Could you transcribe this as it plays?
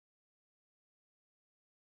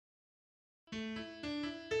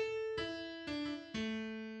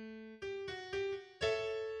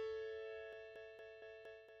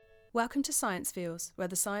Welcome to Science Feels, where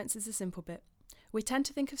the science is the simple bit. We tend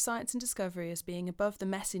to think of science and discovery as being above the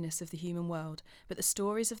messiness of the human world, but the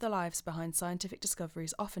stories of the lives behind scientific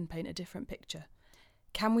discoveries often paint a different picture.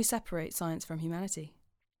 Can we separate science from humanity?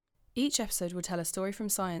 Each episode will tell a story from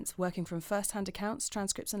science, working from first-hand accounts,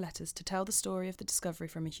 transcripts and letters to tell the story of the discovery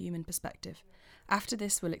from a human perspective. After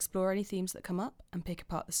this, we'll explore any themes that come up and pick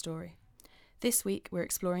apart the story. This week, we're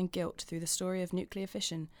exploring guilt through the story of nuclear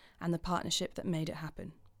fission and the partnership that made it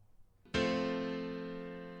happen.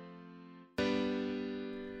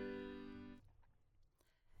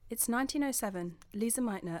 It's 1907. Lise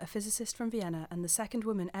Meitner, a physicist from Vienna and the second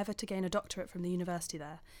woman ever to gain a doctorate from the university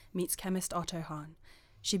there, meets chemist Otto Hahn.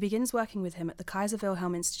 She begins working with him at the Kaiser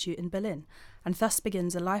Wilhelm Institute in Berlin, and thus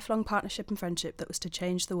begins a lifelong partnership and friendship that was to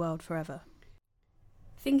change the world forever.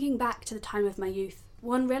 Thinking back to the time of my youth,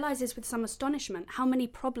 one realises with some astonishment how many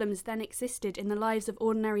problems then existed in the lives of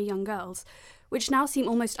ordinary young girls, which now seem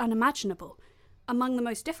almost unimaginable. Among the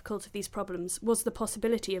most difficult of these problems was the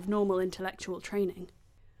possibility of normal intellectual training.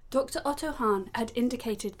 Dr. Otto Hahn had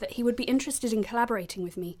indicated that he would be interested in collaborating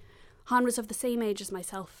with me. Hahn was of the same age as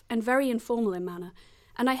myself, and very informal in manner,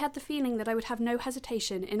 and I had the feeling that I would have no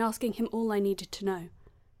hesitation in asking him all I needed to know.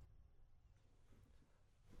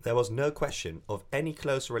 There was no question of any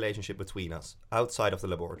close relationship between us outside of the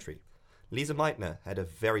laboratory. Lise Meitner had a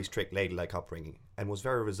very strict ladylike upbringing and was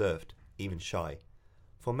very reserved, even shy.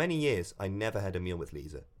 For many years I never had a meal with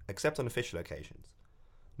Lise, except on official occasions.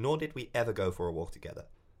 Nor did we ever go for a walk together.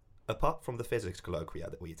 Apart from the physics colloquia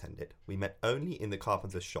that we attended, we met only in the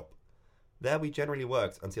carpenter's shop. There we generally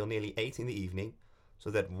worked until nearly 8 in the evening, so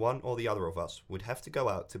that one or the other of us would have to go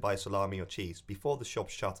out to buy salami or cheese before the shop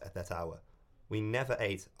shut at that hour. We never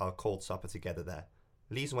ate our cold supper together there.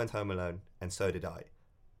 Lise went home alone, and so did I.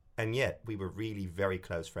 And yet we were really very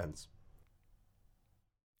close friends.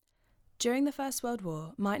 During the First World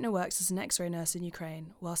War, Meitner works as an X-ray nurse in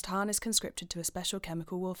Ukraine, whilst Hahn is conscripted to a special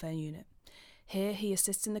chemical warfare unit. Here he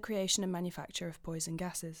assists in the creation and manufacture of poison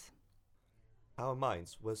gases. Our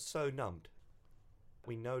minds were so numbed.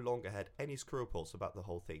 We no longer had any scruples about the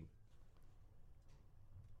whole thing.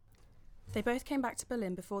 They both came back to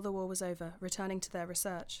Berlin before the war was over, returning to their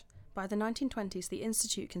research. By the 1920s, the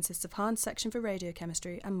institute consists of Hahn's section for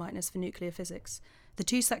radiochemistry and Meitner's for nuclear physics. The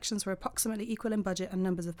two sections were approximately equal in budget and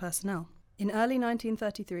numbers of personnel. In early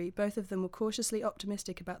 1933, both of them were cautiously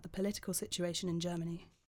optimistic about the political situation in Germany.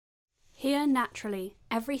 Here, naturally,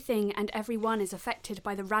 everything and everyone is affected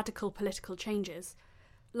by the radical political changes.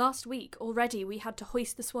 Last week, already, we had to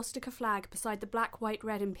hoist the swastika flag beside the black, white,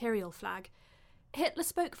 red imperial flag. Hitler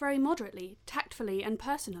spoke very moderately, tactfully and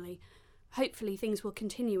personally. Hopefully things will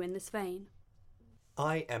continue in this vein.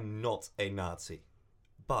 I am not a Nazi,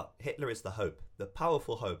 but Hitler is the hope, the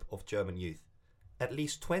powerful hope of German youth. At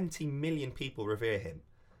least 20 million people revere him.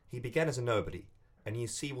 He began as a nobody, and you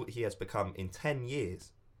see what he has become in 10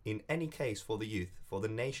 years. In any case, for the youth, for the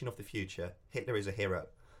nation of the future, Hitler is a hero,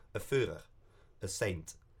 a Führer, a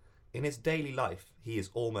saint. In his daily life, he is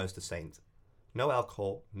almost a saint. No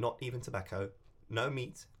alcohol, not even tobacco, no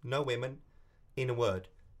meat, no women. In a word,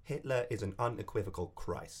 Hitler is an unequivocal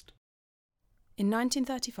Christ. In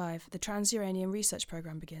 1935, the Transuranium Research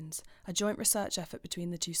Programme begins, a joint research effort between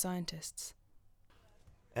the two scientists.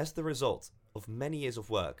 As the result of many years of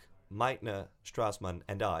work, Meitner, Strassmann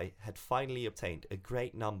and I had finally obtained a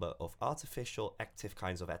great number of artificial active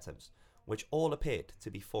kinds of atoms, which all appeared to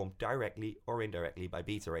be formed directly or indirectly by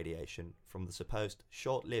beta radiation from the supposed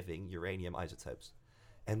short-living uranium isotopes,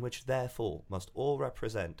 and which therefore must all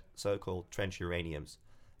represent so-called trench uraniums,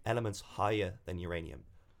 elements higher than uranium.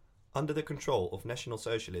 Under the control of National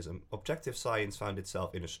Socialism, objective science found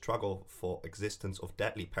itself in a struggle for existence of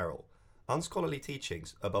deadly peril. Unscholarly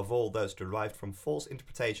teachings, above all those derived from false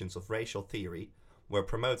interpretations of racial theory, were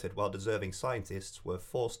promoted while deserving scientists were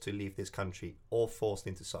forced to leave this country or forced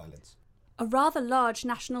into silence. A rather large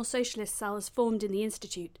National Socialist cell is formed in the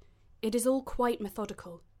Institute. It is all quite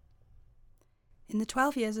methodical. In the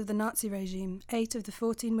 12 years of the Nazi regime, 8 of the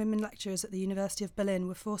 14 women lecturers at the University of Berlin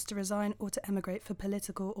were forced to resign or to emigrate for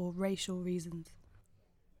political or racial reasons.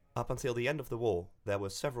 Up until the end of the war, there were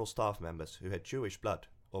several staff members who had Jewish blood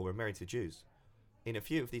or were married to Jews. In a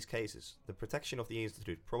few of these cases, the protection of the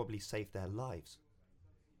Institute probably saved their lives.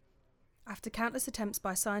 After countless attempts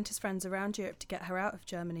by scientist friends around Europe to get her out of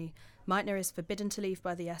Germany, Meitner is forbidden to leave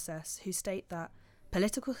by the SS, who state that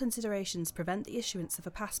political considerations prevent the issuance of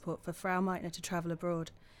a passport for Frau Meitner to travel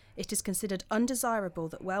abroad. It is considered undesirable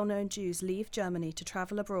that well-known Jews leave Germany to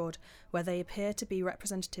travel abroad where they appear to be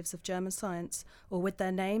representatives of German science, or with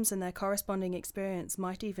their names and their corresponding experience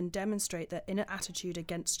might even demonstrate their inner attitude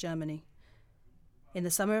against Germany. In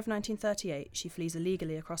the summer of 1938, she flees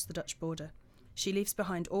illegally across the Dutch border. She leaves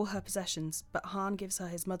behind all her possessions, but Hahn gives her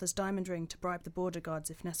his mother's diamond ring to bribe the border guards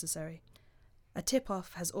if necessary. A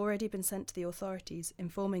tip-off has already been sent to the authorities,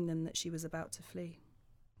 informing them that she was about to flee.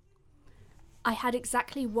 I had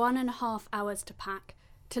exactly 1.5 hours to pack,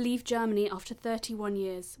 to leave Germany after 31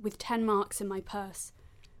 years, with 10 marks in my purse.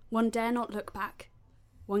 One dare not look back.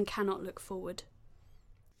 One cannot look forward.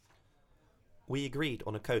 We agreed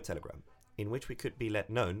on a code telegram, in which we could be let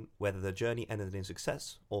known whether the journey ended in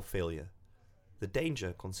success or failure. The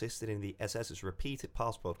danger consisted in the SS's repeated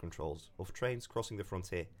passport controls of trains crossing the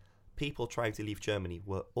frontier. People trying to leave Germany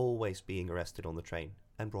were always being arrested on the train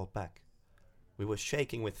and brought back. We were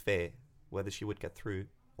shaking with fear whether she would get through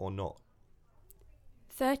or not.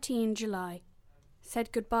 13 July.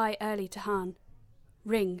 Said goodbye early to Hahn.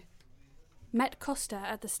 Ring. Met Costa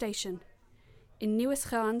at the station. In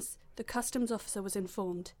Nieuweschans, the customs officer was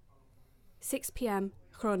informed. 6 p.m,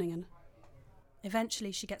 Groningen.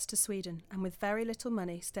 Eventually she gets to Sweden, and with very little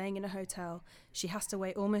money, staying in a hotel, she has to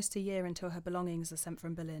wait almost a year until her belongings are sent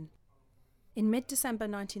from Berlin. In mid-December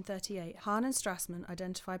 1938, Hahn and Strassmann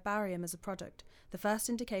identify barium as a product, the first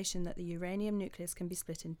indication that the uranium nucleus can be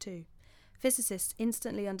split in two. Physicists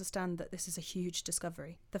instantly understand that this is a huge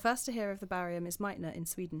discovery. The first to hear of the barium is Meitner in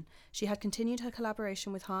Sweden. She had continued her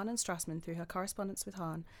collaboration with Hahn and Strassmann through her correspondence with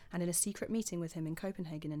Hahn and in a secret meeting with him in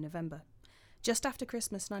Copenhagen in November. Just after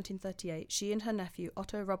Christmas 1938, she and her nephew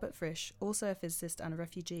Otto Robert Frisch, also a physicist and a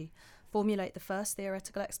refugee, formulate the first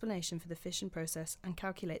theoretical explanation for the fission process and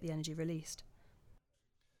calculate the energy released.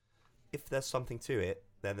 If there's something to it,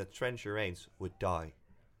 then the Trench-Uranes would die.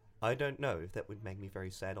 I don't know if that would make me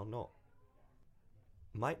very sad or not.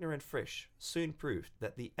 Meitner and Frisch soon proved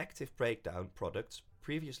that the active breakdown products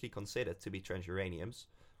previously considered to be Trench-Uraniums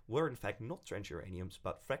were in fact not Trench-Uraniums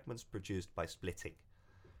but fragments produced by splitting.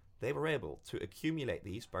 They were able to accumulate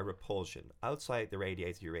these by repulsion outside the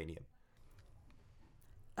radiated uranium.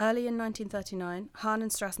 Early in 1939, Hahn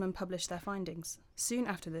and Strassmann published their findings. Soon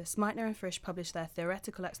after this, Meitner and Frisch published their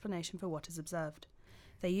theoretical explanation for what is observed.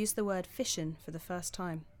 They used the word fission for the first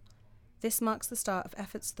time. This marks the start of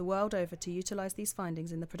efforts the world over to utilise these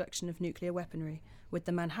findings in the production of nuclear weaponry, with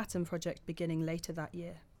the Manhattan Project beginning later that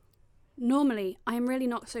year. Normally, I am really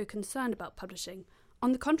not so concerned about publishing.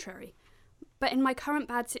 On the contrary. But in my current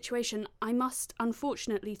bad situation, I must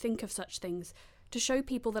unfortunately think of such things, to show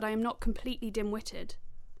people that I am not completely dim-witted.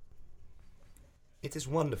 It is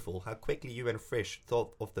wonderful how quickly you and Frisch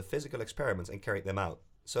thought of the physical experiments and carried them out,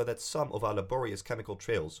 so that some of our laborious chemical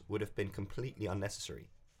trails would have been completely unnecessary.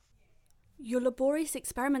 Your laborious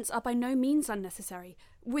experiments are by no means unnecessary.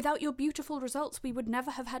 Without your beautiful results, we would never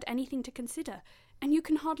have had anything to consider, and you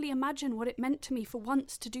can hardly imagine what it meant to me for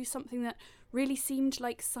once to do something that really seemed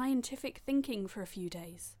like scientific thinking for a few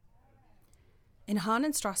days. In Hahn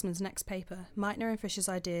and Strassmann's next paper, Meitner and Frisch's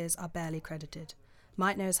ideas are barely credited.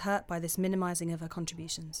 Meitner is hurt by this minimising of her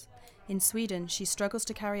contributions. In Sweden, she struggles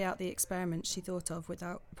to carry out the experiments she thought of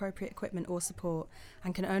without appropriate equipment or support,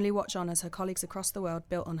 and can only watch on as her colleagues across the world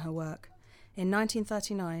built on her work. In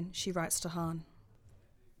 1939, she writes to Hahn.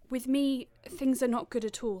 With me, things are not good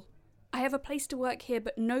at all. I have a place to work here,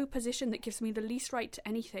 but no position that gives me the least right to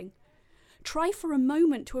anything. Try for a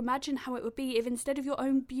moment to imagine how it would be if instead of your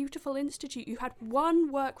own beautiful institute you had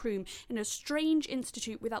one workroom in a strange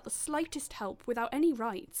institute without the slightest help, without any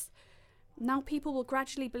rights. Now people will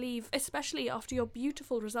gradually believe, especially after your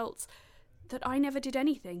beautiful results, that I never did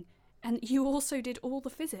anything, and you also did all the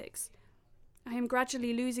physics. I am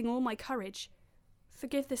gradually losing all my courage.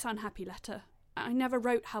 Forgive this unhappy letter. I never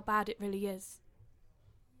wrote how bad it really is.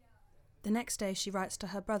 The next day she writes to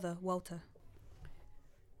her brother, Walter.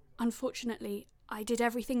 Unfortunately, I did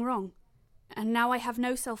everything wrong. And now I have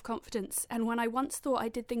no self-confidence, and when I once thought I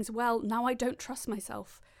did things well, now I don't trust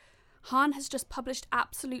myself. Hahn has just published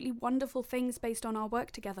absolutely wonderful things based on our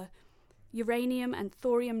work together. Uranium and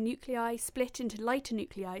thorium nuclei split into lighter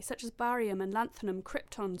nuclei such as barium and lanthanum,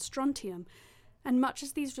 krypton, strontium. And much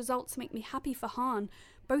as these results make me happy for Hahn,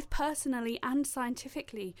 both personally and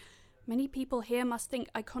scientifically, many people here must think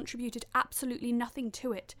I contributed absolutely nothing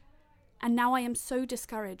to it. And now I am so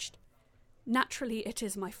discouraged. Naturally, it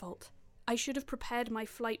is my fault. I should have prepared my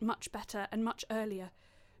flight much better and much earlier,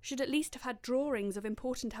 should at least have had drawings of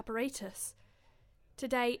important apparatus.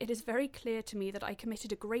 Today, it is very clear to me that I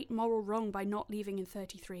committed a great moral wrong by not leaving in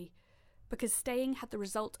 1933, because staying had the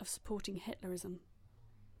result of supporting Hitlerism.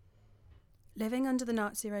 Living under the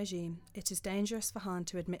Nazi regime, it is dangerous for Hahn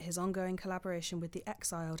to admit his ongoing collaboration with the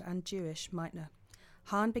exiled and Jewish Meitner.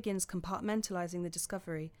 Hahn begins compartmentalising the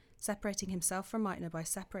discovery, separating himself from Meitner by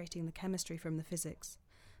separating the chemistry from the physics.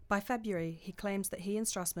 By February, he claims that he and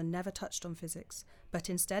Strassmann never touched on physics, but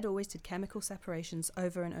instead always did chemical separations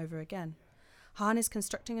over and over again. Hahn is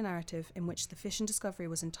constructing a narrative in which the fission discovery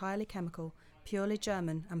was entirely chemical, purely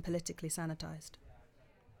German, and politically sanitised.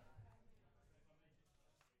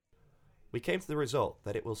 We came to the result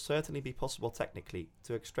that it will certainly be possible technically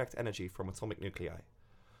to extract energy from atomic nuclei.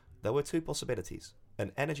 There were two possibilities,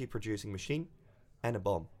 an energy-producing machine and a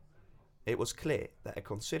bomb. It was clear that a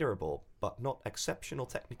considerable but not exceptional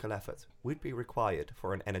technical effort would be required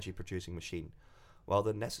for an energy-producing machine, while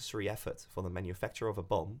the necessary effort for the manufacture of a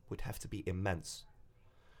bomb would have to be immense.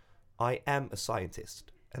 I am a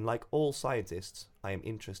scientist, and like all scientists, I am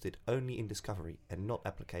interested only in discovery and not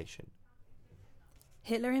application.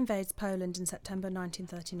 Hitler invades Poland in September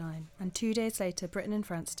 1939, and 2 days later Britain and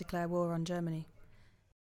France declare war on Germany.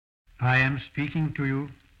 I am speaking to you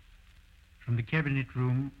from the Cabinet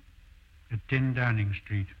Room at 10 Downing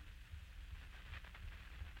Street.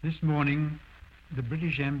 This morning, the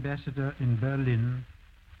British ambassador in Berlin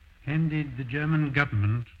handed the German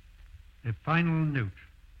government a final note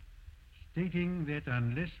stating that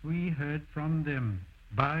unless we heard from them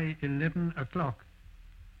by 11 o'clock,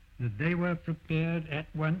 that they were prepared at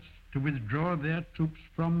once to withdraw their troops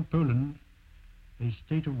from Poland, a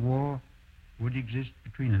state of war would exist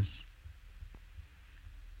between us.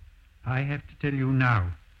 I have to tell you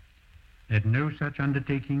now that no such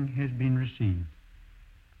undertaking has been received,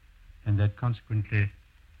 and that consequently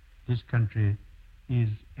this country is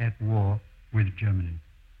at war with Germany.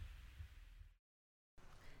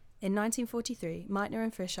 In 1943, Meitner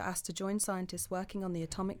and Frisch are asked to join scientists working on the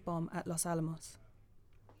atomic bomb at Los Alamos.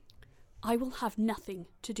 I will have nothing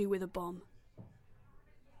to do with a bomb.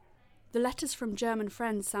 The letters from German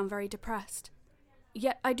friends sound very depressed.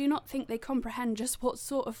 Yet I do not think they comprehend just what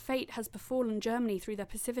sort of fate has befallen Germany through their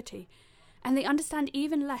passivity, and they understand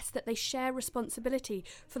even less that they share responsibility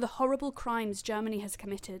for the horrible crimes Germany has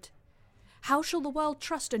committed. How shall the world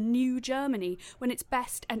trust a new Germany when its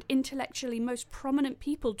best and intellectually most prominent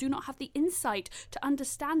people do not have the insight to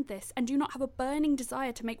understand this and do not have a burning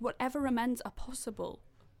desire to make whatever amends are possible?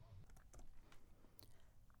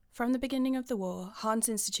 From the beginning of the war, Hahn's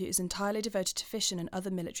Institute is entirely devoted to fission and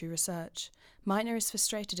other military research. Meitner is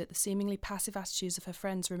frustrated at the seemingly passive attitudes of her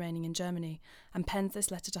friends remaining in Germany and pens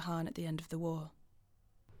this letter to Hahn at the end of the war.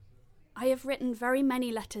 I have written very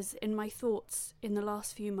many letters in my thoughts in the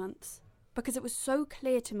last few months, because it was so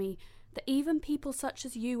clear to me that even people such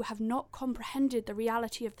as you have not comprehended the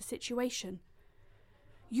reality of the situation.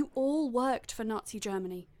 You all worked for Nazi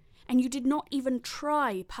Germany, and you did not even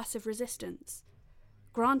try passive resistance.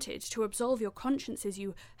 Granted, to absolve your consciences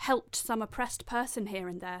you helped some oppressed person here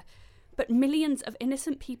and there, but millions of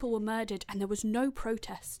innocent people were murdered and there was no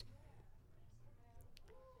protest.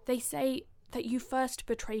 They say that you first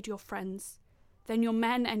betrayed your friends, then your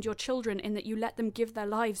men and your children in that you let them give their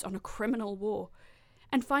lives on a criminal war,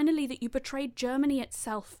 and finally that you betrayed Germany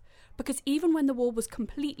itself, because even when the war was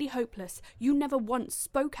completely hopeless, you never once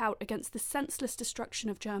spoke out against the senseless destruction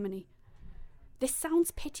of Germany. This sounds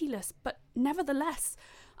pitiless, but nevertheless,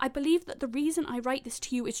 I believe that the reason I write this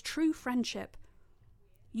to you is true friendship.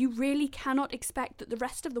 You really cannot expect that the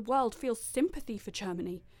rest of the world feels sympathy for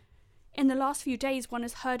Germany. In the last few days, one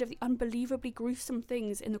has heard of the unbelievably gruesome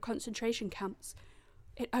things in the concentration camps.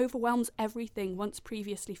 It overwhelms everything once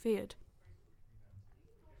previously feared.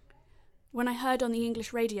 When I heard on the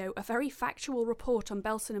English radio a very factual report on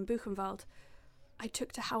Belsen and Buchenwald, I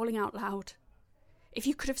took to howling out loud. If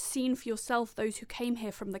you could have seen for yourself those who came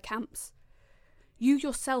here from the camps. You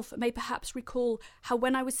yourself may perhaps recall how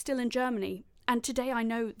when I was still in Germany, and today I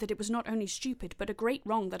know that it was not only stupid but a great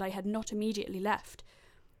wrong that I had not immediately left,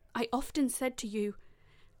 I often said to you,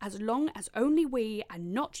 as long as only we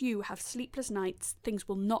and not you have sleepless nights, things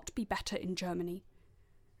will not be better in Germany.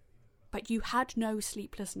 But you had no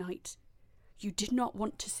sleepless night. You did not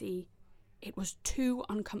want to see. It was too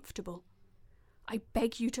uncomfortable. I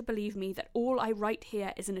beg you to believe me that all I write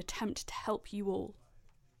here is an attempt to help you all.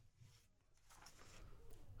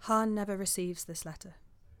 Hahn never receives this letter.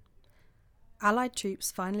 Allied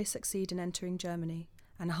troops finally succeed in entering Germany,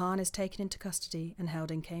 and Hahn is taken into custody and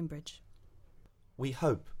held in Cambridge. We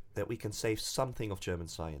hope that we can save something of German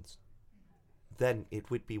science. Then it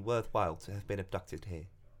would be worthwhile to have been abducted here.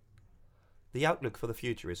 The outlook for the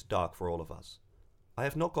future is dark for all of us. I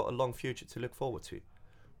have not got a long future to look forward to.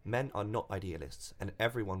 Men are not idealists, and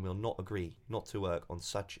everyone will not agree not to work on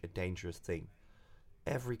such a dangerous thing.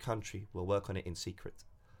 Every country will work on it in secret,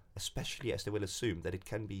 especially as they will assume that it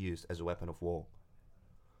can be used as a weapon of war.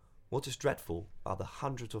 What is dreadful are the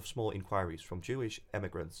hundreds of small inquiries from Jewish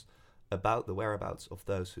emigrants about the whereabouts of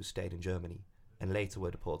those who stayed in Germany and later were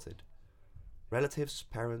deported. relatives,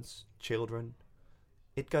 parents, children.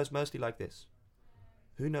 It goes mostly like this.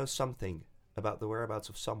 Who knows something about the whereabouts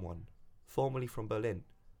of someone, formerly from Berlin?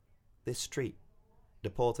 This street,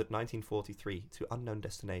 deported 1943 to unknown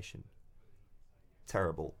destination.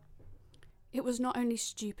 Terrible. It was not only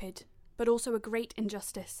stupid, but also a great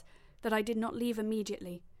injustice that I did not leave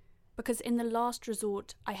immediately, because in the last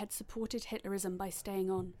resort I had supported Hitlerism by staying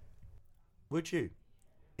on. Would you,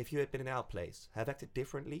 if you had been in our place, have acted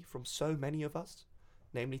differently from so many of us?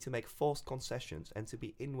 Namely to make forced concessions and to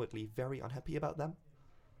be inwardly very unhappy about them?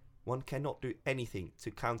 One cannot do anything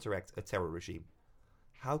to counteract a terror regime.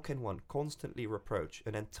 How can one constantly reproach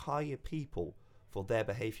an entire people for their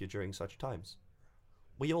behaviour during such times?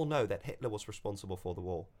 We all know that Hitler was responsible for the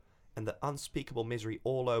war, and the unspeakable misery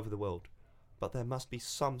all over the world, but there must be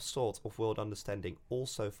some sort of world understanding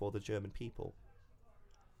also for the German people.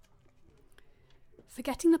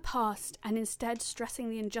 Forgetting the past and instead stressing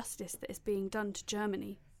the injustice that is being done to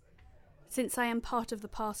Germany. Since I am part of the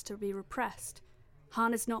past to be repressed,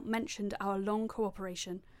 Hahn has not mentioned our long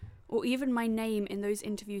cooperation, or even my name in those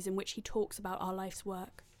interviews in which he talks about our life's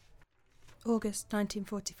work. August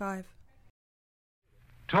 1945.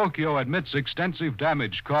 Tokyo admits extensive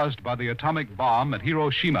damage caused by the atomic bomb at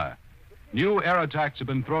Hiroshima. New air attacks have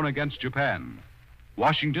been thrown against Japan.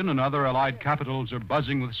 Washington and other Allied capitals are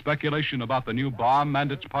buzzing with speculation about the new bomb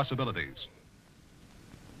and its possibilities.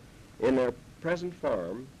 In their present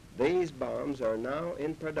form, these bombs are now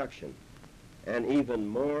in production, and even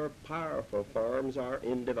more powerful forms are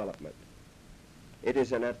in development. It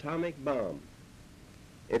is an atomic bomb.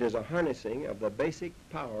 It is a harnessing of the basic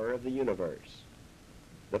power of the universe.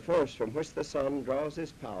 The force from which the sun draws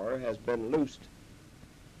its power has been loosed.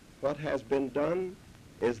 What has been done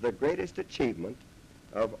is the greatest achievement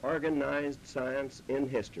of organized science in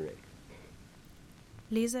history.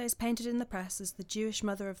 Lisa is painted in the press as the Jewish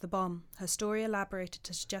mother of the bomb, her story elaborated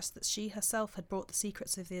to suggest that she herself had brought the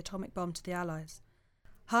secrets of the atomic bomb to the Allies.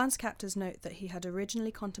 Hahn's captors note that he had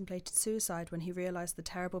originally contemplated suicide when he realised the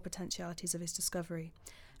terrible potentialities of his discovery,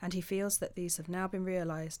 and he feels that these have now been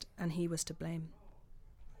realised and he was to blame.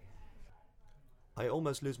 I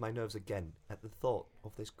almost lose my nerves again at the thought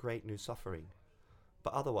of this great new suffering.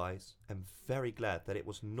 But otherwise, I'm very glad that it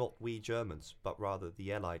was not we Germans, but rather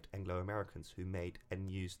the Allied Anglo-Americans who made and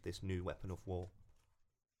used this new weapon of war.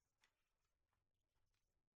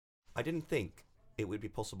 I didn't think it would be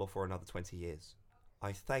possible for another 20 years.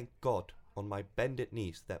 I thank God on my bended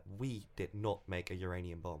knees that we did not make a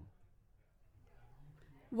uranium bomb.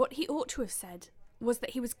 What he ought to have said was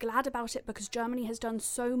that he was glad about it because Germany has done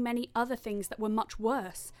so many other things that were much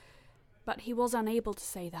worse, but he was unable to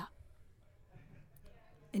say that.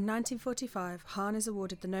 In 1945, Hahn is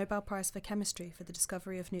awarded the Nobel Prize for Chemistry for the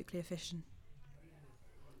discovery of nuclear fission.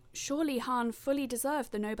 Surely Hahn fully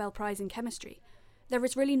deserved the Nobel Prize in Chemistry. There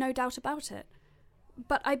is really no doubt about it.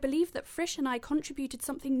 But I believe that Frisch and I contributed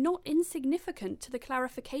something not insignificant to the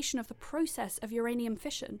clarification of the process of uranium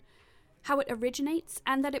fission, how it originates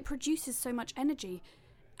and that it produces so much energy,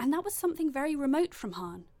 and that was something very remote from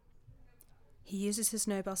Hahn. He uses his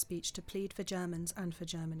Nobel speech to plead for Germans and for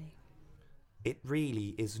Germany. It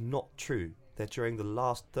really is not true that during the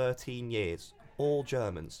last 13 years, all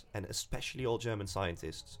Germans, and especially all German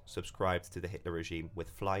scientists, subscribed to the Hitler regime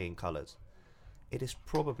with flying colours. It is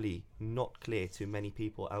probably not clear to many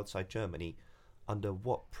people outside Germany under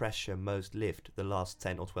what pressure most lived the last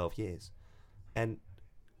 10 or 12 years, and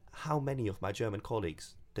how many of my German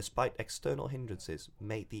colleagues, despite external hindrances,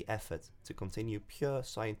 made the effort to continue pure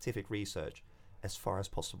scientific research as far as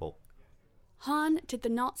possible. Hahn did the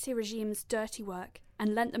Nazi regime's dirty work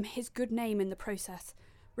and lent them his good name in the process,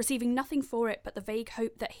 receiving nothing for it but the vague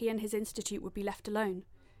hope that he and his institute would be left alone.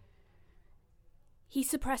 He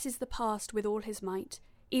suppresses the past with all his might,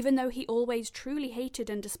 even though he always truly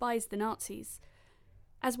hated and despised the Nazis.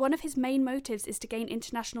 As one of his main motives is to gain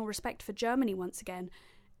international respect for Germany once again,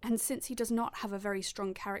 and since he does not have a very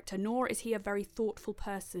strong character, nor is he a very thoughtful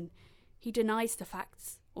person, he denies the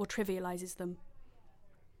facts or trivializes them.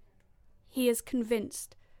 He is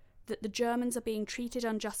convinced that the Germans are being treated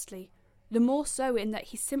unjustly, the more so in that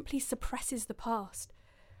he simply suppresses the past.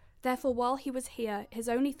 Therefore, while he was here, his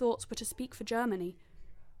only thoughts were to speak for Germany.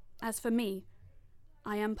 As for me,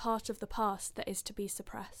 I am part of the past that is to be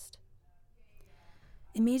suppressed.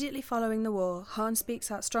 Immediately following the war, Hahn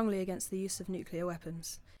speaks out strongly against the use of nuclear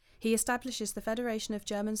weapons. He establishes the Federation of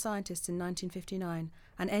German Scientists in 1959,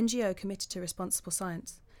 an NGO committed to responsible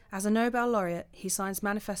science. As a Nobel laureate, he signs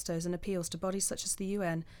manifestos and appeals to bodies such as the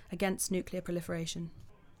UN against nuclear proliferation.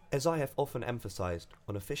 As I have often emphasized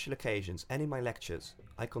on official occasions and in my lectures,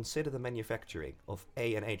 I consider the manufacturing of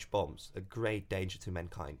A and H bombs a great danger to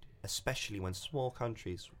mankind. especially when small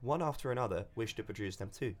countries, one after another, wish to produce them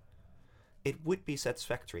too. It would be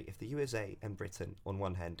satisfactory if the USA and Britain on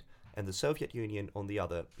one hand and the Soviet Union on the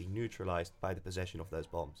other be neutralized by the possession of those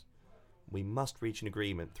bombs. We must reach an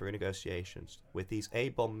agreement through negotiations with these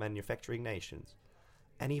A-bomb manufacturing nations.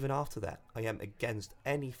 And even after that, I am against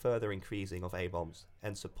any further increasing of A-bombs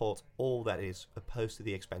and support all that is opposed to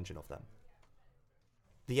the expansion of them.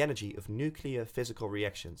 The energy of nuclear physical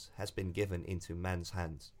reactions has been given into man's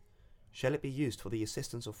hands. Shall it be used for the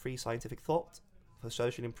assistance of free scientific thought, for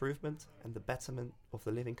social improvement and the betterment of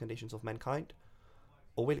the living conditions of mankind?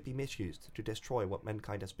 Or will it be misused to destroy what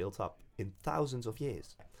mankind has built up in thousands of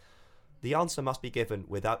years? The answer must be given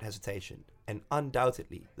without hesitation, and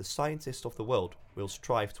undoubtedly the scientists of the world will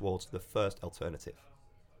strive towards the first alternative.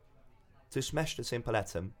 To smash the simple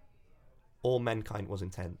atom, all mankind was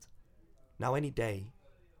intent. Now any day,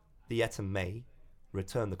 the atom may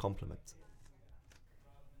return the compliment.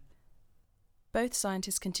 Both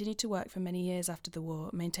scientists continued to work for many years after the war,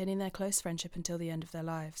 maintaining their close friendship until the end of their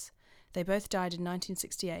lives. They both died in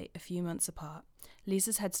 1968, a few months apart.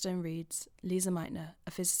 Lisa's headstone reads, Lisa Meitner,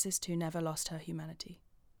 a physicist who never lost her humanity.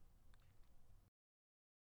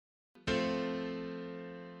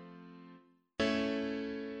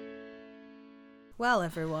 Well,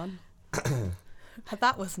 everyone,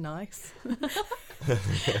 that was nice.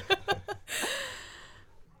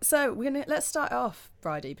 So let's start off,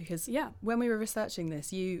 Bridie, because when we were researching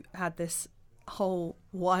this, you had this whole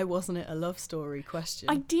 "why wasn't it a love story" question.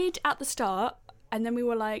 I did at the start, and then we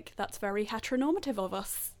were like, "That's very heteronormative of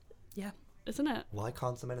us." Yeah, isn't it? Why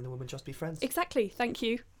can't the man and the woman just be friends? Exactly. Thank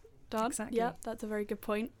you, Dan. Exactly. Yeah, that's a very good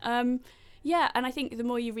point. Yeah, and I think the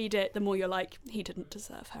more you read it, the more you're like, he didn't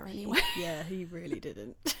deserve her anyway. Yeah, he really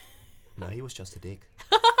didn't. No, he was just a dick.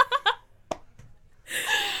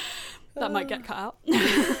 That might get cut out.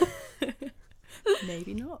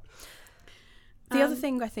 Maybe not. The other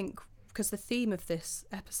thing, I think, because the theme of this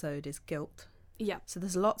episode is guilt. Yeah. So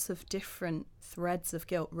there's lots of different threads of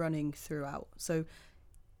guilt running throughout. So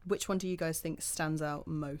which one do you guys think stands out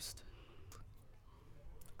most?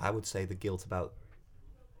 I would say the guilt about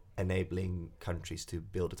enabling countries to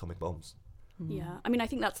build atomic bombs. Yeah. I mean, I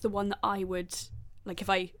think that's the one that I would, like, if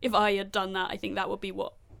I had done that, I think that would be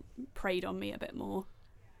what preyed on me a bit more.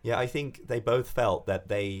 Yeah, I think they both felt that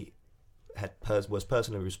they was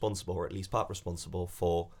personally responsible, or at least part responsible,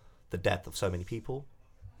 for the death of so many people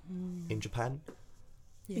in Japan.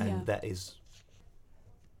 Yeah. And that is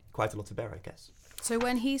quite a lot to bear, I guess. So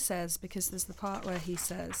when he says, because there's the part where he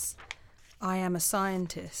says, I am a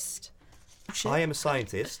scientist. I am a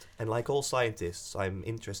scientist, and like all scientists, I'm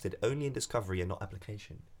interested only in discovery and not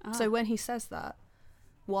application. So when he says that,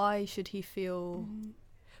 why should he feel...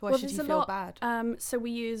 Why should he there's feel bad? So we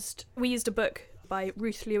used a book by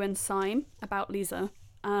Ruth Lewin Syme about Lisa,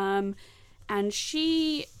 and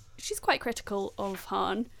she's quite critical of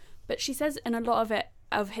Hahn, but she says in a lot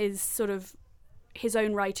of his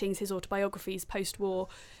own writings, his autobiographies post-war,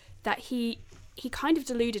 that he kind of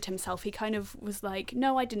deluded himself. He kind of was like,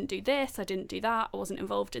 no, I didn't do this, I didn't do that, I wasn't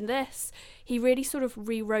involved in this. He really sort of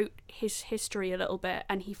rewrote his history a little bit,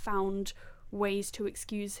 and he found ways to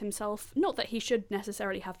excuse himself. Not that he should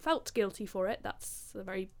necessarily have felt guilty for it, that's a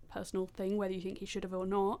very personal thing, whether you think he should have or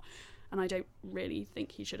not, and I don't really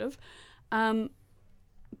think he should have.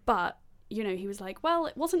 But, you know, he was like, well,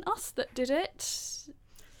 it wasn't us that did it,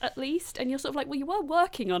 at least, and you're sort of like, well, you were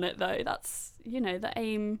working on it, though. That's, you know, the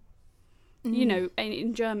aim. You know,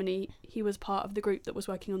 in Germany, he was part of the group that was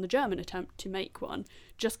working on the German attempt to make one.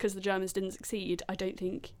 Just because the Germans didn't succeed, I don't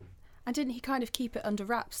think... And didn't he kind of keep it under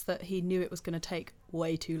wraps that he knew it was going to take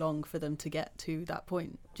way too long for them to get to that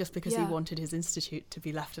point, just because he wanted his institute to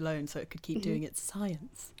be left alone so it could keep doing its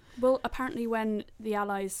science? Well, apparently when the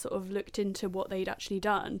Allies sort of looked into what they'd actually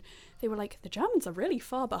done, they were like, the Germans are really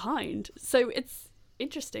far behind. So it's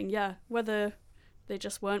interesting, whether they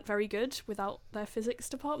just weren't very good without their physics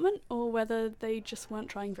department, or whether they just weren't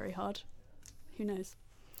trying very hard. Who knows?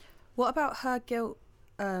 What about her guilt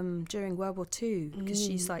during World War II? Because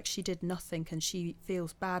she's like, she did nothing and she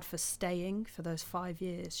feels bad for staying for those 5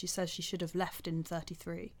 years. She says she should have left in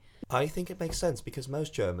 1933. I think it makes sense, because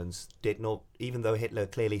most Germans did not, even though Hitler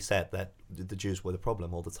clearly said that the Jews were the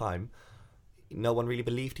problem all the time, no one really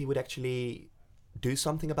believed he would actually do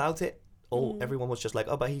something about it. Everyone was just like,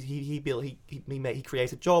 oh, but he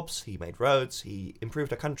created jobs, he made roads, he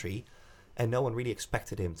improved our country, and no one really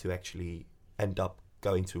expected him to actually end up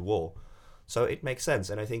going to war. So it makes sense,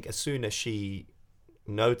 and I think as soon as she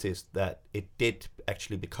noticed that it did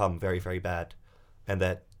actually become very, very bad, and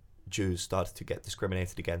that Jews started to get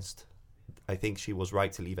discriminated against, I think she was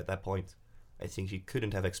right to leave at that point. I think she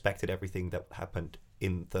couldn't have expected everything that happened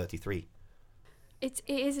in 33. It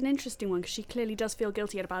is an interesting one because she clearly does feel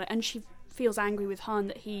guilty about it, and she feels angry with Hahn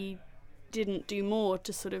that he didn't do more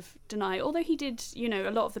to sort of deny. Although he did, you know,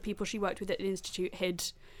 a lot of the people she worked with at the Institute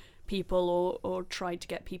hid people or tried to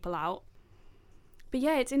get people out. But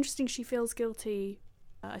yeah, it's interesting she feels guilty.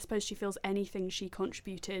 I suppose she feels anything she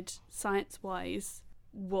contributed science-wise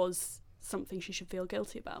was something she should feel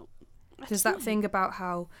guilty about. There's that thing about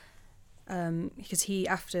how, because he,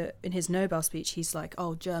 after, in his Nobel speech, he's like,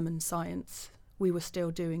 oh, German science, we were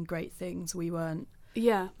still doing great things. We weren't,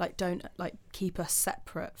 like, don't, like, keep us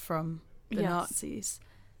separate from the Nazis.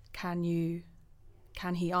 Can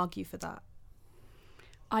he argue for that?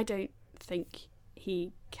 I don't think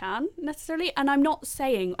he can necessarily, and I'm not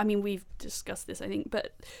saying, I mean, we've discussed this, I think,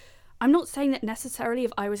 but I'm not saying that necessarily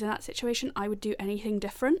if I was in that situation I would do anything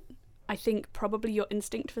different. I think probably your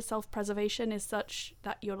instinct for self-preservation is such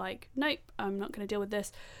that you're like, nope, I'm not going to deal with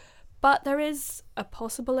this. But there is a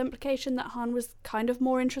possible implication that Hahn was kind of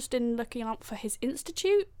more interested in looking out for his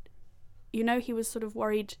institute. You know, he was sort of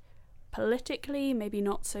worried politically, maybe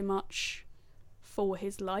not so much for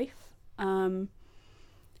his life.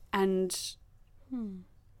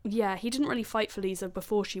 Yeah, he didn't really fight for Lisa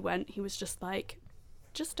before she went. He was just like,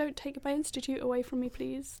 just don't take my institute away from me,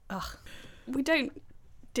 please. Ugh. We don't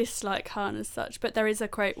dislike Hahn as such, but there is a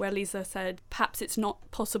quote where Lisa said, perhaps it's not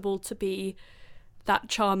possible to be that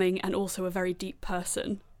charming and also a very deep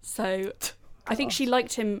person. So I think she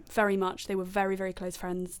liked him very much. They were very, very close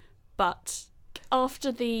friends. But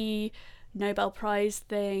after the Nobel Prize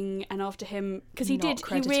thing and after him, because he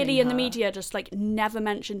really in the media just like never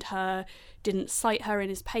mentioned her, didn't cite her in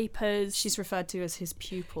his papers. She's referred to as his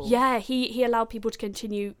pupil. Yeah, he allowed people to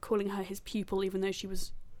continue calling her his pupil even though she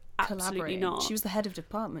was absolutely not. She was the head of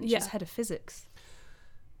department. She was head of physics.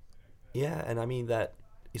 Yeah, and I mean that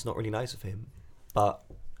is not really nice of him, but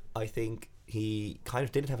I think he kind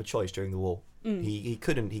of didn't have a choice during the war. He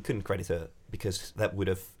couldn't credit her because that would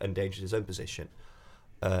have endangered his own position.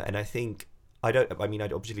 And I think I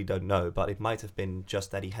obviously don't know, but it might have been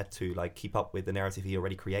just that he had to like keep up with the narrative he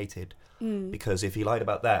already created. Because if he lied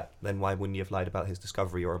about that, then why wouldn't he have lied about his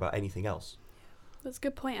discovery or about anything else? That's a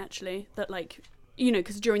good point, actually. That like, you know,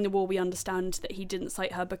 because during the war we understand that he didn't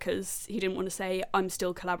cite her because he didn't want to say, I'm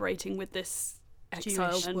still collaborating with this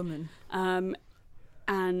exiled woman.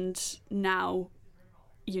 And now,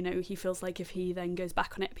 you know, he feels like if he then goes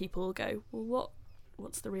back on it, people will go, well,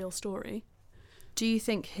 what's the real story? Do you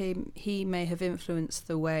think he may have influenced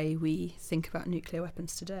the way we think about nuclear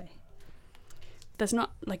weapons today? There's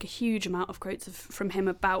not like a huge amount of quotes from him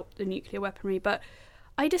about the nuclear weaponry, but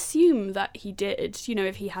I'd assume that he did, you know,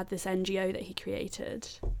 if he had this NGO that he created.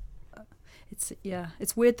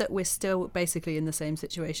 It's weird that we're still basically in the same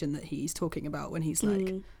situation that he's talking about when he's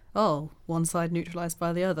like, oh, one side neutralised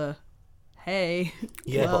by the other. Hey,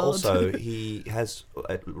 yeah, world. But also he has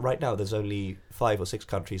right now there's only 5 or 6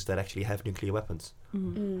 countries that actually have nuclear weapons,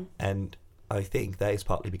 and I think that is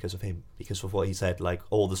partly because of him, because of what he said, like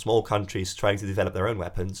all the small countries trying to develop their own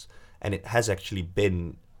weapons, and it has actually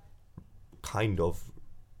been kind of,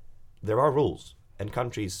 there are rules, and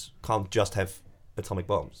countries can't just have atomic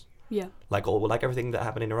bombs. Yeah, like everything that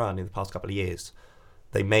happened in Iran in the past couple of years.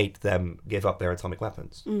 They made them give up their atomic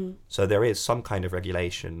weapons. So there is some kind of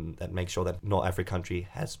regulation that makes sure that not every country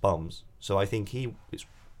has bombs. So I think he is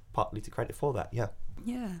partly to credit for that, yeah.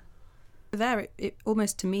 Yeah. There, it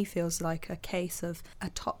almost to me feels like a case of a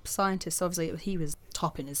top scientist. Obviously, he was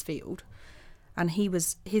top in his field. And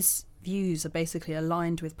his views are basically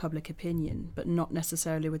aligned with public opinion, but not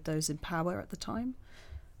necessarily with those in power at the time.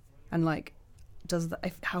 And, like,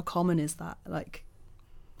 how common is that? Like,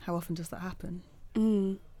 how often does that happen?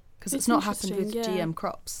 Because it's not happened with GM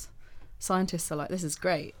crops. Scientists are like, this is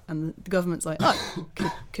great, and the government's like, oh,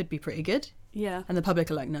 could be pretty good. Yeah. And the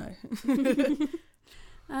public are like, no.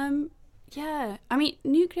 Yeah, I mean,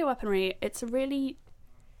 nuclear weaponry, it's a really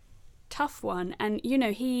tough one, and you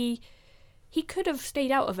know, he could have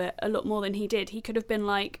stayed out of it a lot more than he did. He could have been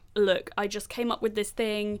like, look, I just came up with this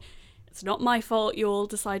thing, it's not my fault you all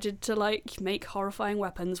decided to like make horrifying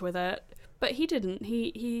weapons with it. But he didn't.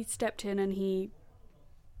 He stepped in and he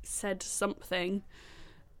said something.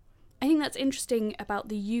 I think that's interesting about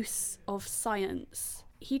the use of science.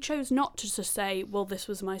 He chose not to just say, well, this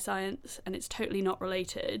was my science and it's totally not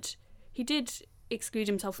related. He did exclude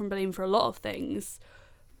himself from blame for a lot of things,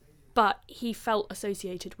 but he felt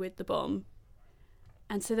associated with the bomb.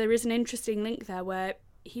 And so there is an interesting link there where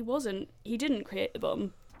he didn't create the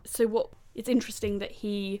bomb. So it's interesting that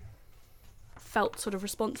he felt sort of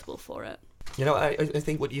responsible for it. You know, I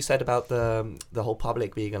think what you said about the whole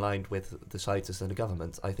public being aligned with the scientists and the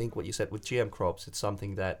government, I think what you said with GM crops, it's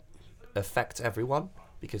something that affects everyone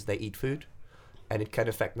because they eat food, and it can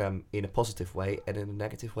affect them in a positive way and in a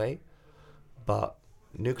negative way. But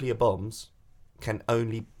nuclear bombs can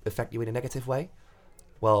only affect you in a negative way.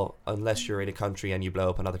 Well, unless you're in a country and you blow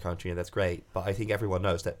up another country, and that's great. But I think everyone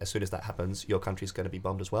knows that as soon as that happens, your country's going to be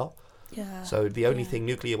bombed as well. Yeah. So the only thing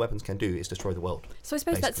nuclear weapons can do is destroy the world. So I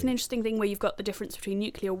suppose that's an basically. interesting thing where you've got the difference between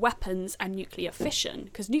nuclear weapons and nuclear fission,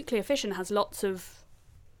 because nuclear fission has lots of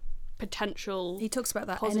potential He talks about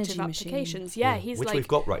that positive energy machine. applications. Yeah, he's which like, we've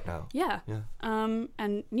got right now. yeah. Yeah.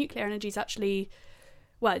 And nuclear energy is actually,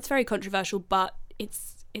 well, it's very controversial, but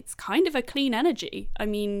it's kind of a clean energy. I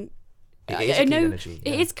mean, It is I clean know energy,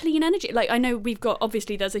 it yeah. is clean energy. Like, I know we've got,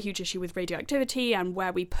 obviously there's a huge issue with radioactivity and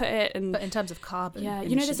where we put it, and But in terms of carbon, yeah, you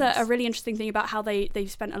know, emissions, there's a really interesting thing about how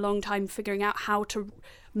they've spent a long time figuring out how to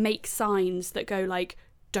make signs that go like,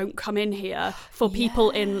 don't come in here, for people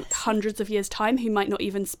in hundreds of years' time who might not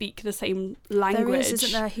even speak the same language. There is,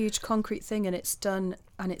 isn't there, a huge concrete thing, and it's done,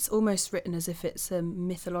 and it's almost written as if it's a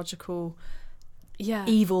mythological Yeah.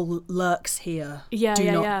 evil lurks here. Yeah, do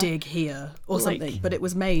yeah, not yeah. dig here, or Like something. But it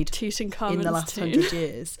was made Tutankhamun's in the last tomb. 100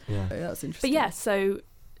 years. Yeah. So that's interesting. But yeah, so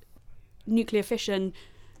nuclear fission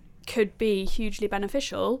could be hugely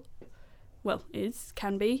beneficial. Well,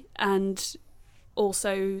 can be, and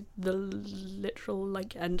also the literal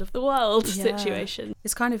like end of the world Yeah. situation.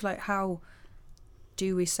 It's kind of like, how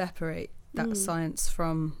do we separate that science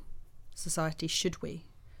from society? Should we?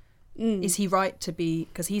 Is he right to be,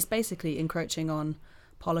 because he's basically encroaching on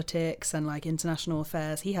politics and like international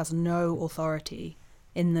affairs. He has no authority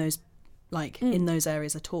in those in those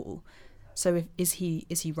areas at all. So is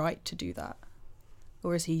he right to do that,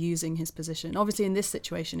 or is he using his position? Obviously in this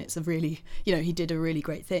situation it's a really, he did a really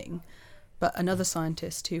great thing, but another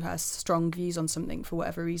scientist who has strong views on something for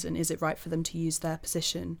whatever reason, is it right for them to use their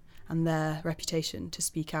position and their reputation to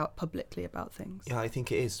speak out publicly about things? Yeah, I think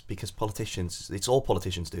it is, because politicians, it's all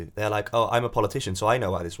politicians do. They're like, oh, I'm a politician, so I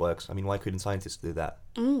know how this works. I mean, why couldn't scientists do that?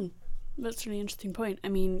 That's a really interesting point. I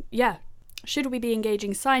mean, yeah, should we be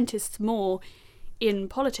engaging scientists more in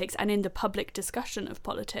politics and in the public discussion of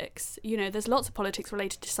politics? There's lots of politics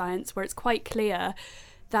related to science where it's quite clear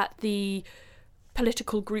that the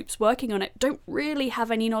political groups working on it don't really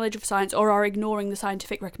have any knowledge of science or are ignoring the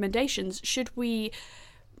scientific recommendations. Should we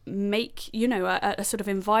make, a sort of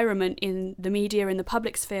environment in the media, in the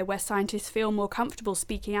public sphere, where scientists feel more comfortable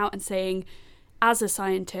speaking out and saying, as a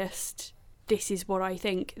scientist, this is what I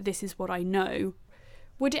think, this is what I know?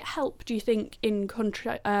 Would it help, do you think, in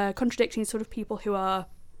contradicting sort of people who are,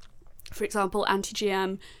 for example,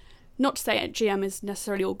 anti-GM? Not to say GM is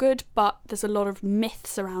necessarily all good, but there's a lot of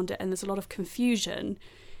myths around it and there's a lot of confusion.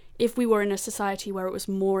 If we were in a society where it was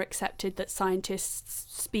more accepted that scientists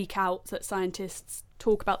speak out, that scientists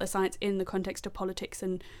talk about their science in the context of politics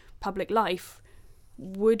and public life,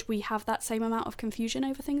 would we have that same amount of confusion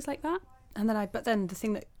over things like that? But then the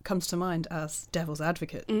thing that comes to mind as devil's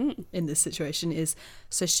advocate in this situation is,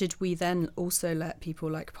 so should we then also let people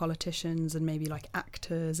like politicians and maybe like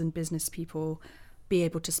actors and business people be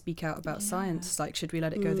able to speak out about science? Like, should we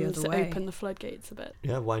let it go the other way? Open the floodgates a bit.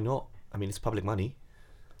 Yeah, why not? I mean, it's public money.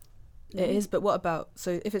 It is, but what about,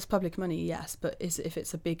 so if it's public money, yes, but if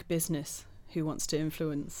it's a big business who wants to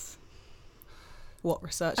influence what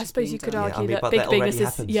research I is suppose being you could done? argue but that that big already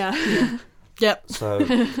business, happens. yeah. Yep. So,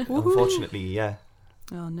 unfortunately, yeah.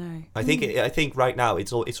 Oh no. I think right now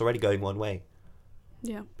it's already going one way.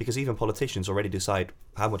 Yeah. Because even politicians already decide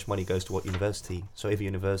how much money goes to what university. So if a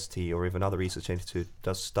university or if another research institute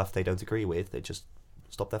does stuff they don't agree with, they just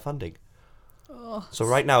stop their funding. Oh, So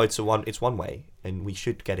right now it's one way, and we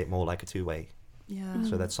should get it more like a two-way, yeah.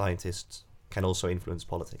 so that scientists can also influence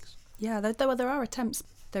politics. Yeah, there are attempts.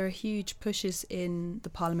 There are huge pushes in the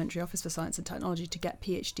Parliamentary Office for Science and Technology to get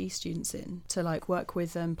PhD students in to like work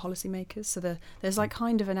with policymakers. So there's like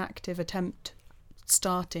kind of an active attempt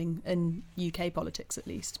starting in UK politics, at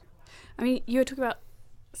least. I mean, you were talking about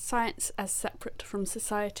science as separate from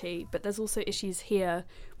society, but there's also issues here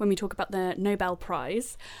when we talk about the Nobel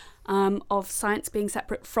Prize of science being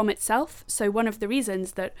separate from itself. So one of the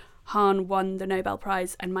reasons that Hahn won the Nobel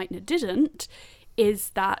Prize and Meitner didn't is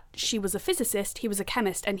that she was a physicist, he was a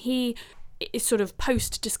chemist, and he is sort of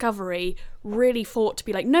post-discovery really fought to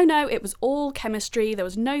be like, no, it was all chemistry, there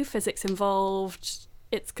was no physics involved,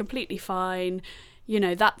 it's completely fine,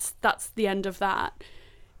 that's the end of that.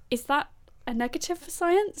 Is that a negative for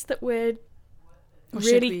science, that we're Or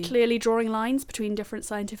should really we- clearly drawing lines between different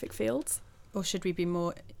scientific fields? Or should we be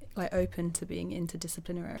more like open to being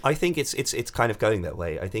interdisciplinary. I think it's kind of going that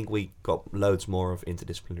way. I think we got loads more of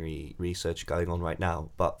interdisciplinary research going on right now.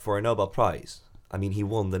 But for a Nobel Prize, I mean, he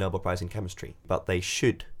won the Nobel Prize in chemistry, but they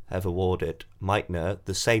should have awarded Meitner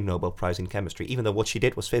the same Nobel Prize in chemistry, even though what she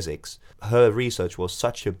did was physics. Her research was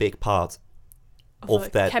such a big part of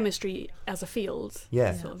like that. Chemistry as a field.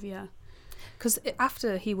 Yeah. Sort of, yeah. Because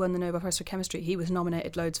after he won the Nobel Prize for chemistry, he was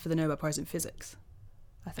nominated loads for the Nobel Prize in physics,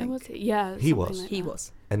 I Oh, think. was it? Yeah. He something was. like He that.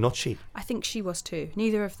 was. And not she. I think she was too.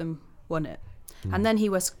 Neither of them won it. And then he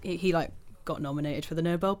like got nominated for the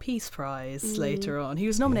Nobel Peace Prize later on. He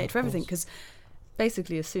was nominated for everything because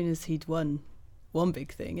basically as soon as he'd won one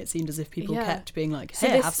big thing, it seemed as if people Yeah. kept being like, So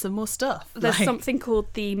hey, this- have some more stuff. There's Like- something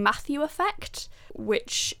called the Matthew effect,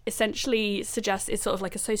 which essentially suggests it's sort of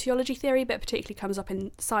like a sociology theory, but particularly comes up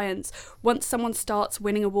in science. Once someone starts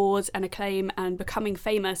winning awards and acclaim and becoming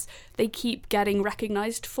famous, they keep getting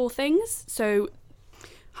recognised for things. So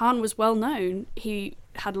Hahn was well known. He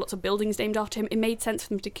had lots of buildings named after him. It made sense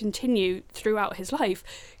for him to continue throughout his life,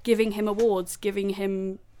 giving him awards, giving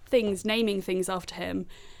him things, naming things after him.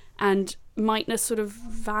 And Meitner sort of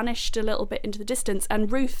vanished a little bit into the distance.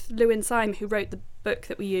 And Ruth Lewin Syme, who wrote the book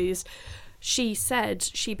that we use, she said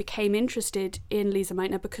she became interested in Lise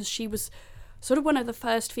Meitner because she was sort of one of the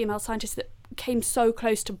first female scientists that came so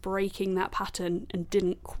close to breaking that pattern and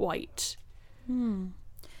didn't quite.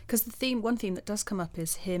 Because one theme that does come up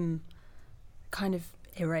is him kind of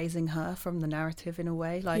erasing her from the narrative in a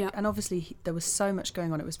way. Like, Yeah. and obviously there was so much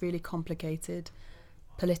going on. It was really complicated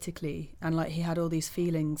politically, and like he had all these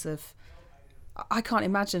feelings of. I can't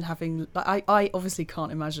imagine having. Like, I obviously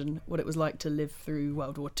can't imagine what it was like to live through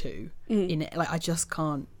World War II. In it, like I just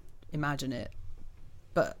can't imagine it.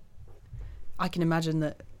 But I can imagine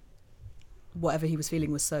that whatever he was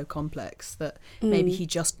feeling was so complex that maybe he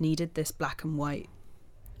just needed this black and white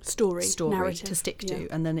Story narrative to stick to, Yeah.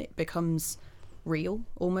 and then it becomes real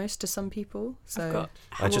almost to some people. So I've got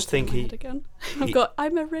I just Hamilton think in my he- head again. I've got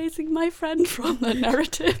I'm erasing my friend from the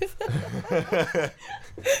narrative.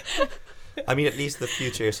 I mean, at least the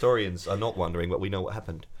future historians are not wondering, but we know what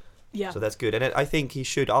happened. Yeah. So that's good. And I think he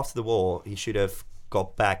should, after the war, he should have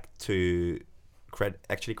got back to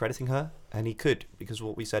actually crediting her. And he could, because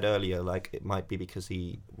what we said earlier, like, it might be because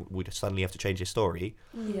he would suddenly have to change his story.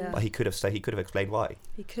 yeah, But he could have explained why.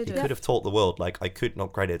 he could He have. could have told the world, like, I could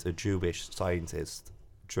not credit a Jewish scientist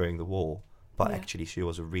during the war, but Yeah. actually she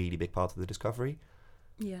was a really big part of the discovery.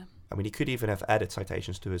 Yeah, I mean, he could even have added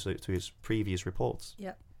citations to his previous reports.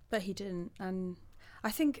 yeah, but he didn't, and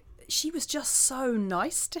I think she was just so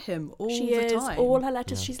nice to him all She the is. time. All her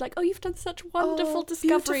letters, Yeah. she's like, oh, you've done such wonderful beautiful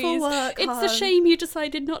discoveries. work, It's a hon." shame you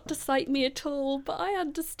decided not to cite me at all, but I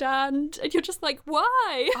understand. And you're just like,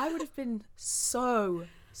 why? I would have been so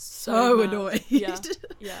mad. annoyed. Yeah.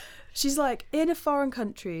 Yeah. She's like in a foreign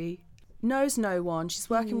country, knows no one. She's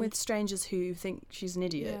working with strangers who think she's an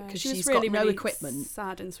idiot because she was she's really, got no really equipment.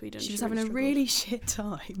 sad in Sweden. She was really having a struggled. really shit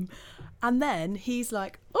time. And then he's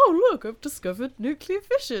like, oh, look, I've discovered nuclear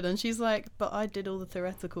fission. And she's like, but I did all the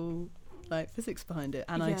theoretical like physics behind it.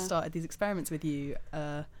 And I Yeah. started these experiments with you.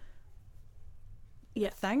 Yeah.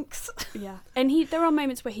 Thanks. Yeah, and there are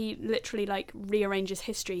moments where he literally like rearranges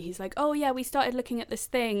history. He's like, oh yeah, we started looking at this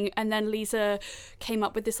thing, and then Lisa came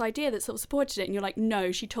up with this idea that sort of supported it, and you're like,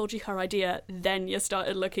 no, she told you her idea, then you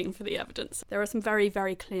started looking for the evidence. There are some very,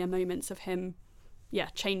 very clear moments of him,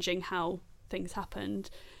 changing how things happened.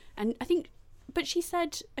 And I think, but she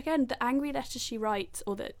said, again, the angry letters she writes,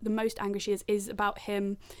 or the most angry she is about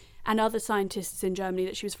him and other scientists in Germany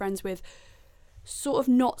that she was friends with, sort of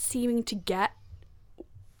not seeming to get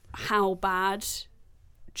how bad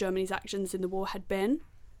Germany's actions in the war had been.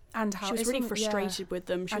 And how She was it's really almo- yeah. frustrated with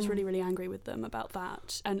them. She was And- really, really angry with them about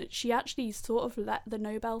that. And she actually sort of let the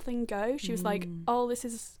Nobel thing go. She was like, oh, this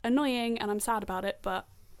is annoying and I'm sad about it, but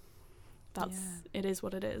it is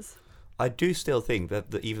what it is. I do still think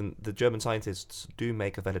that even the German scientists do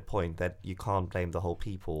make a valid point that you can't blame the whole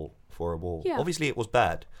people for a war. Yeah. Obviously, it was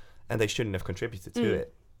bad, and they shouldn't have contributed to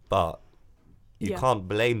it. But you can't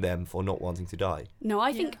blame them for not wanting to die. No,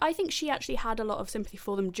 I think she actually had a lot of sympathy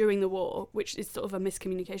for them during the war, which is sort of a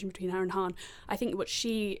miscommunication between her and Hahn. I think what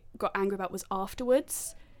she got angry about was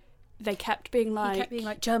afterwards. They kept being like... He kept being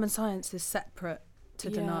like, German science is separate to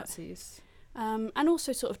the Yeah. Nazis. and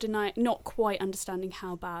also sort of not quite understanding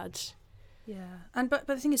how bad... Yeah, and but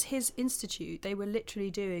the thing is, his institute, they were literally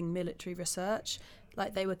doing military research.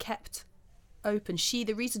 Like, they were kept open.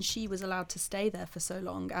 The reason she was allowed to stay there for so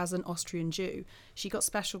long as an Austrian Jew, she got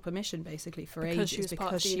special permission basically for Because she ages was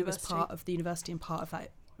part of the she was university. part of the university and part of that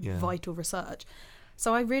Yeah. vital research.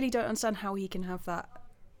 So I really don't understand how he can have that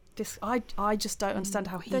I just don't understand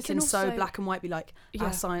how he There's can so also- black and white be like, Yeah.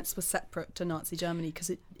 our science was separate to Nazi Germany, because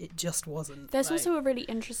it just wasn't. There's like, also a really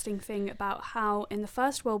interesting thing about how in the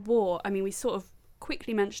First World War, I mean, we sort of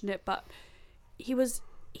quickly mentioned it, but he was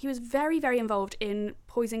very, very involved in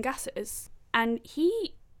poison gases, and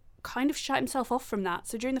he kind of shut himself off from that.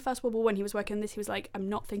 So during the First World War, when he was working on this, he was like, I'm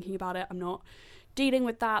not thinking about it, I'm not dealing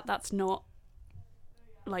with that, that's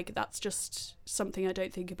just something I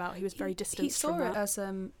don't think about. He was very distant. He saw from it that. as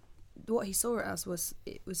what he saw it as was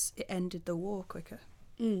it ended the war quicker,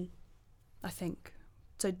 I think.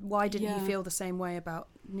 So why didn't he feel the same way about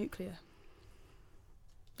nuclear?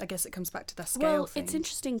 I guess it comes back to that scale thing. It's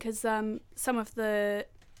interesting because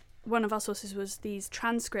one of our sources was these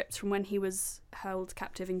transcripts from when he was held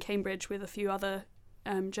captive in Cambridge with a few other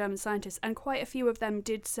German scientists, and quite a few of them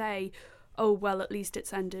did say, oh, well, at least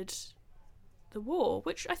it's ended the war,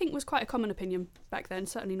 which I think was quite a common opinion back then,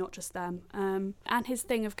 certainly not just them. And his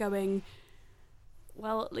thing of going,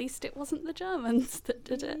 well, at least it wasn't the Germans that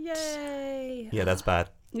did it. Yay! Yeah, that's bad.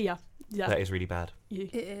 Yeah. That is really bad.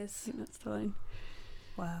 It is. I think that's fine.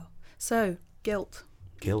 Wow. So, guilt.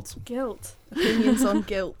 Guilt. Opinions on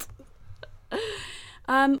guilt.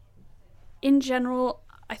 In general,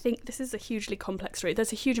 I think this is a hugely complex story.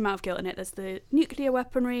 There's a huge amount of guilt in it. There's the nuclear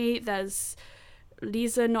weaponry, there's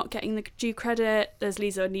Lisa not getting the due credit, there's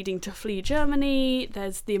Lisa needing to flee Germany,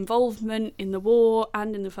 there's the involvement in the war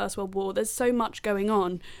and in the First World War. There's so much going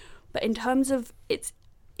on. But in terms of its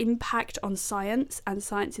impact on science and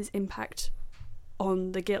science's impact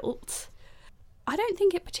on the guilt, I don't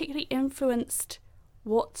think it particularly influenced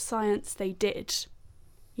what science they did.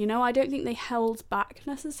 You know, I don't think they held back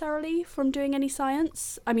necessarily from doing any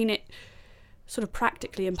science. I mean, it sort of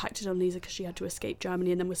practically impacted on Lisa because she had to escape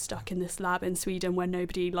Germany and then was stuck in this lab in Sweden where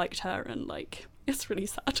nobody liked her, and like, it's really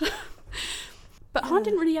sad. But Han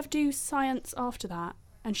didn't really have to do science after that,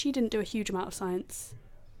 and she didn't do a huge amount of science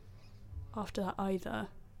after that either.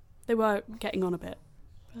 They were getting on a bit.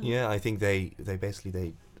 Yeah, I think they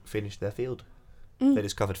finished their field. They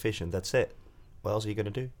discovered fission. That's it. What else are you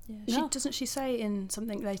going to do? Yeah. Doesn't she say in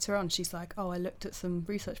something later on, she's like, oh, I looked at some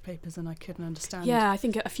research papers and I couldn't understand. Yeah, I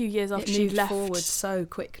think a few years after she moved left forward so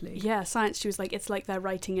quickly. Yeah, science, she was like, it's like they're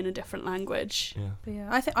writing in a different language. Yeah. But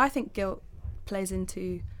yeah, I think guilt plays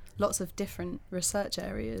into lots of different research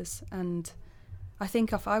areas, and I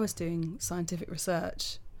think if I was doing scientific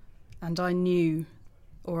research and I knew,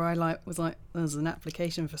 or I was like, there's an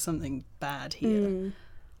application for something bad here,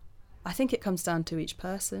 I think it comes down to each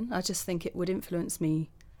person. I just think it would influence me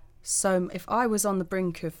so. If I was on the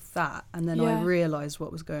brink of that and then I realised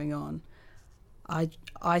what was going on,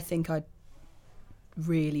 I think I'd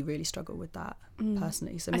really, really struggle with that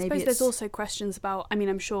personally. So maybe I suppose there's also questions about, I mean,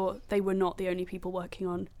 I'm sure they were not the only people working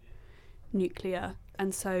on nuclear,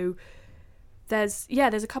 and so there's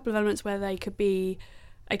a couple of elements where they could be,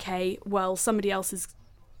 okay, well, somebody else is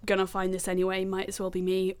gonna find this anyway, might as well be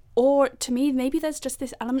me. Or to me, maybe there's just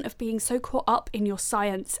this element of being so caught up in your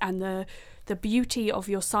science and the beauty of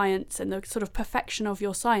your science and the sort of perfection of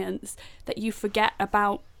your science that you forget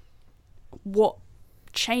about what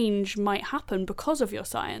change might happen because of your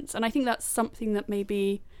science. And I think that's something that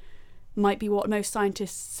maybe might be what most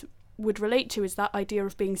scientists would relate to, is that idea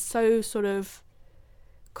of being so sort of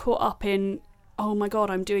caught up in, oh my god,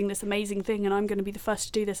 I'm doing this amazing thing and I'm going to be the first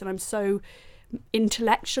to do this, and I'm so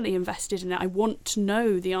intellectually invested in it, I want to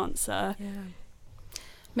know the answer.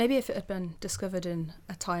 Maybe if it had been discovered in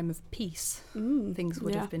a time of peace, things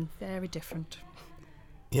would have been very different.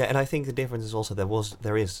 Yeah, and I think the difference is also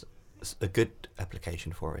there is a good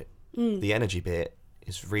application for it. The energy bit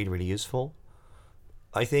is really, really useful.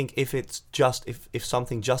 I think if it's just if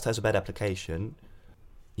something just has a bad application,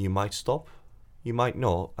 you might stop, you might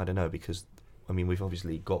not. I don't know, because I mean we've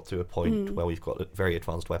obviously got to a point where we've got very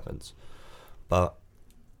advanced weapons. But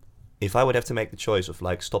if I would have to make the choice of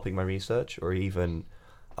like stopping my research, or even,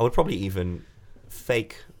 I would probably even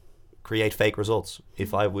create fake results.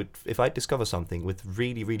 If I discover something with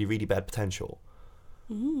really, really, really bad potential,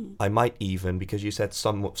 I might even, because you said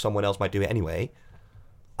someone else might do it anyway,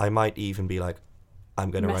 I might even be like, I'm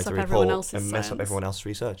going to write a report and mess up everyone else's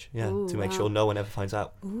research. Yeah, to make sure no one ever finds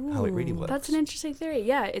out how it really works. That's an interesting theory.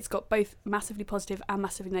 Yeah, it's got both massively positive and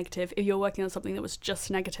massively negative. If you're working on something that was just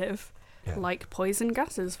negative, like poison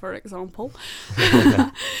gases, for example,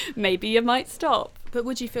 maybe you might stop. But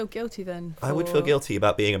would you feel guilty then? I would feel guilty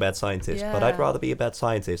about being a bad scientist, but I'd rather be a bad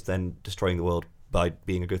scientist than destroying the world by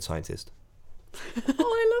being a good scientist. Oh,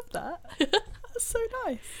 I love that. That's so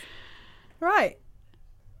nice. Right.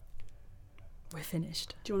 We're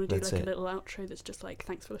finished. Do you want to do a little outro that's just like,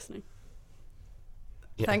 thanks for listening?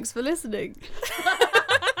 Yeah. Thanks for listening.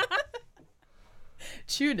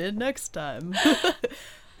 Tune in next time.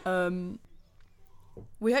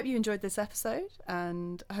 We hope you enjoyed this episode,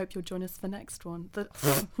 and I hope you'll join us for the next one.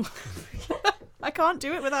 I can't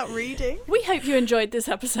do it without reading. We hope you enjoyed this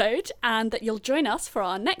episode and that you'll join us for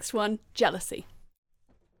our next one, Jealousy.